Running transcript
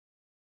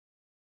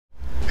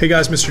Hey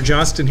guys, Mr.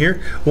 Johnston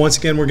here. Once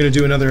again, we're going to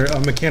do another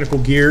mechanical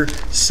gear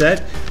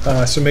set.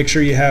 So make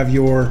sure you have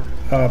your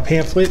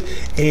pamphlet,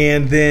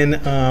 and then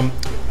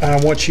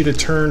I want you to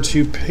turn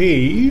to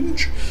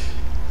page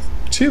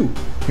 3.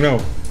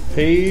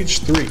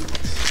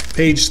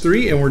 Page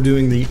 3, and we're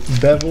doing the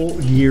bevel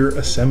gear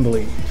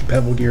assembly.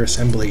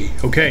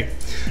 Okay,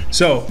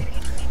 so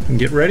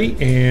get ready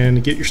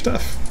and get your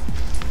stuff.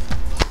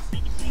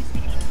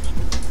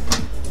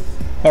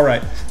 All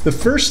right, the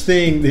first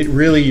thing that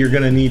really you're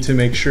going to need to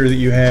make sure that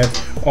you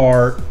have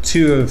are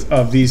two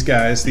of these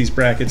guys, these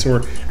brackets,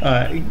 or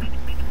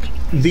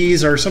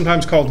these are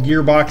sometimes called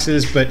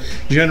gearboxes, but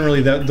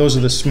generally those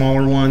are the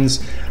smaller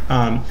ones.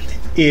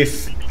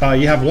 If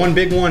you have one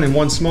big one and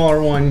one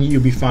smaller one,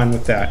 you'll be fine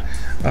with that.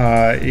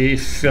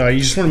 If you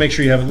just want to make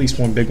sure you have at least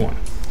one big one.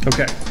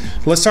 Okay,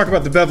 let's talk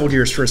about the bevel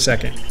gears for a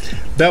second.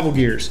 Bevel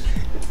gears,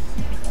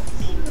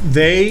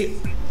 they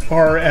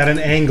are at an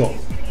angle.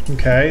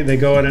 Okay, they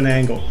go at an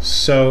angle.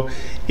 So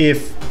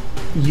if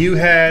you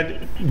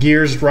had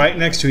gears right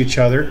next to each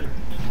other,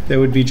 they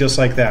would be just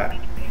like that.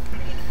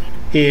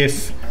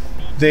 If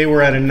they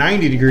were at a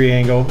 90-degree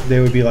angle, they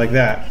would be like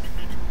that.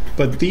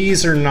 But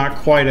these are not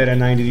quite at a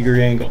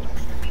 90-degree angle.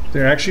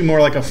 They're actually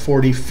more like a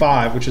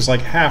 45, which is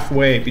like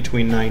halfway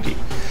between 90.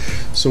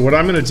 So what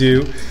I'm going to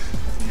do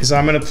is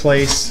I'm going to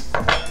place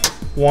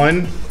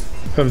one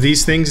of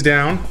these things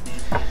down,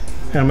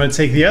 and I'm going to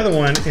take the other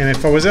one, and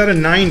if I was at a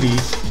 90,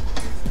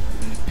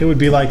 it would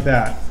be like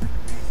that.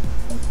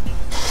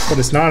 But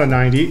it's not a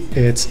 90,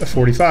 it's a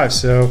 45.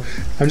 So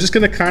I'm just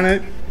going to kind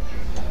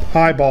of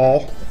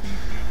eyeball,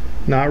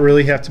 not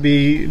really have to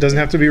be, it doesn't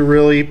have to be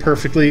really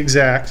perfectly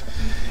exact.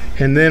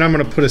 And then I'm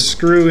going to put a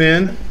screw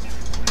in,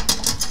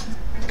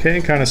 okay,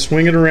 and kind of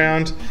swing it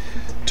around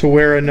to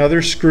where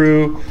another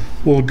screw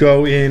will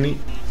go in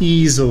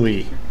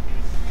easily.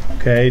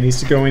 Okay, it needs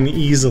to go in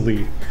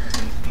easily.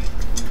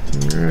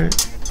 All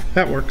right,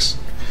 that works.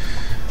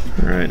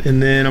 All right,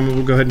 and then I'm going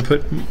to go ahead and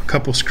put a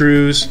couple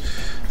screws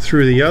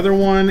through the other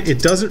one. It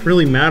doesn't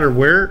really matter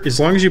where, as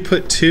long as you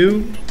put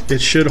two,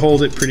 it should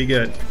hold it pretty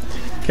good.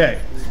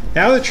 Okay,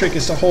 now the trick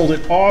is to hold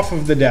it off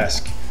of the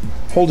desk.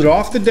 Hold it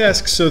off the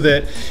desk so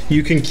that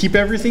you can keep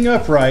everything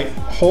upright,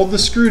 hold the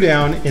screw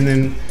down, and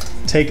then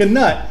take a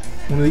nut,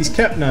 one of these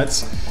kept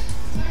nuts,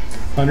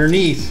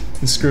 underneath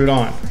and screw it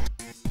on.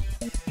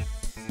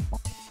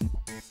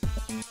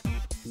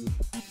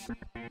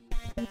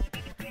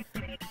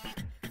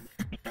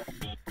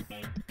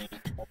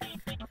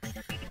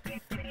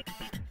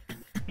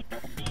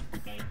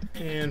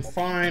 And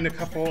find a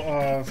couple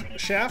of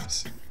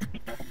shafts.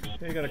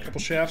 Okay, got a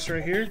couple shafts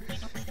right here,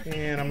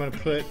 and I'm going to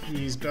put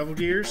these bevel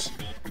gears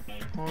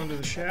onto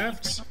the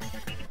shafts.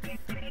 I'm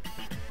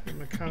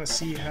going to kind of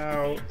see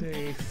how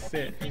they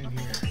fit in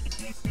here.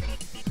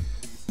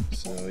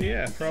 So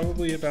yeah,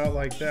 probably about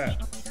like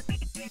that.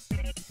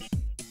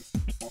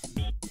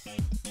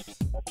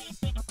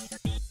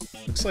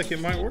 Looks like it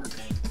might work.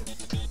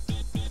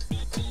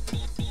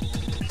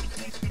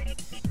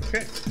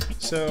 Okay,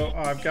 so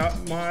I've got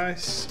my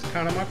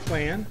kind of my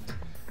plan.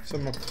 So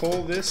I'm going to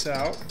pull this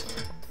out,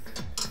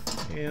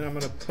 and I'm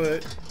going to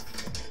put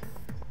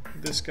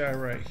this guy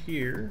right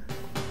here.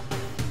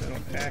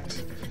 That'll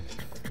act.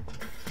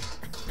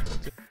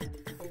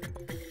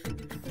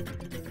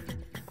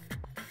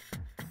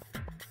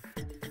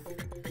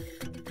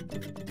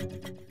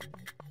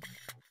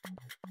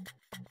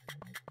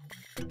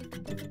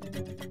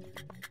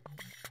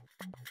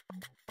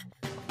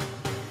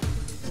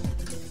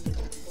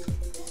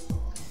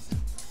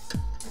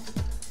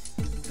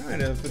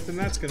 Kind of, but then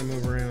that's going to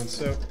move around.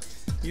 So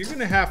you're going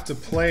to have to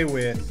play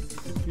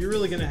with, you're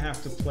really going to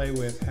have to play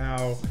with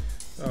how,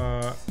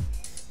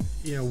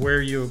 you know,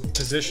 where you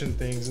position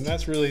things. And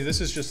that's really, this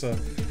is just a,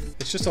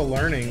 it's just a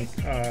learning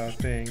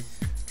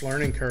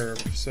learning curve.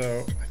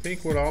 So I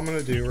think what I'm going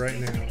to do right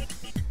now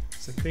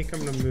is I think I'm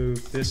going to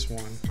move this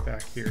one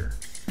back here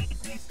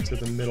to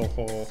the middle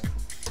hole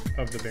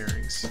of the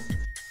bearings.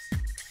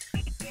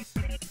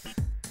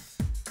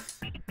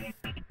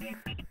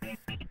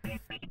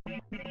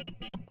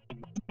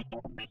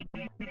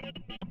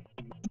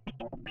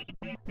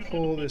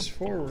 Pull this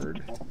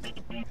forward.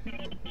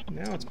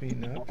 Now it's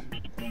meeting up.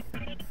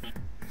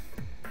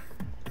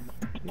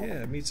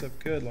 Yeah, it meets up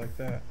good like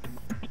that.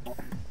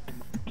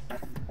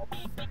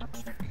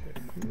 Okay,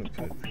 I'm gonna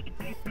put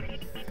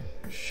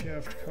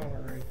shaft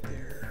collar right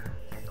there.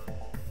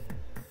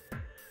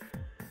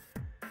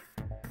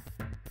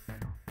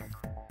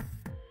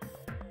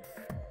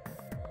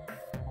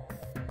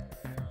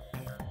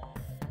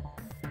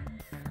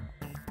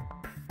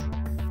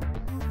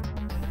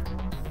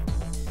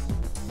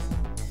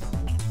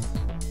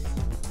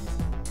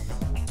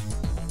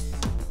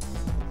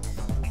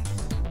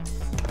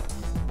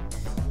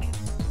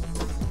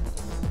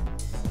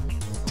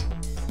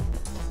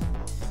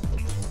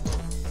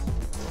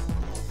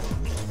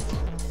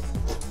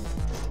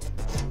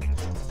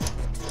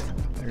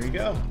 There you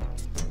go.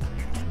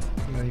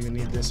 You don't even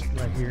need this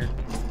right here.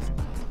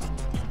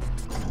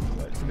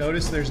 But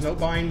notice there's no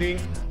binding.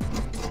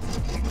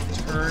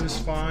 Turns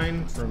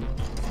fine from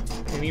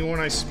Any one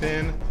I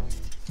spin,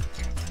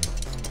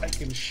 I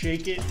can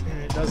shake it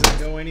and it doesn't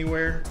go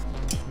anywhere.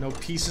 No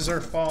pieces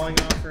are falling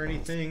off or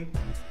anything.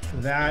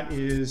 That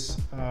is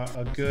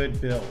a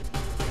good build.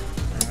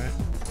 All right.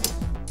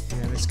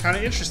 And it's kind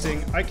of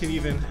interesting. I can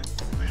even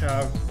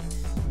have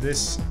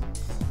this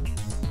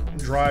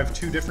drive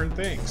two different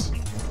things.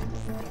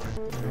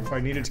 If I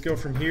needed to go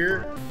from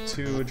here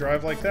to a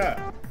drive like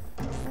that.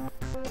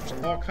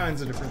 There's all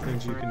kinds of different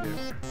things you can do.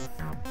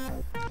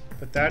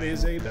 But that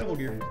is a bevel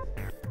gear.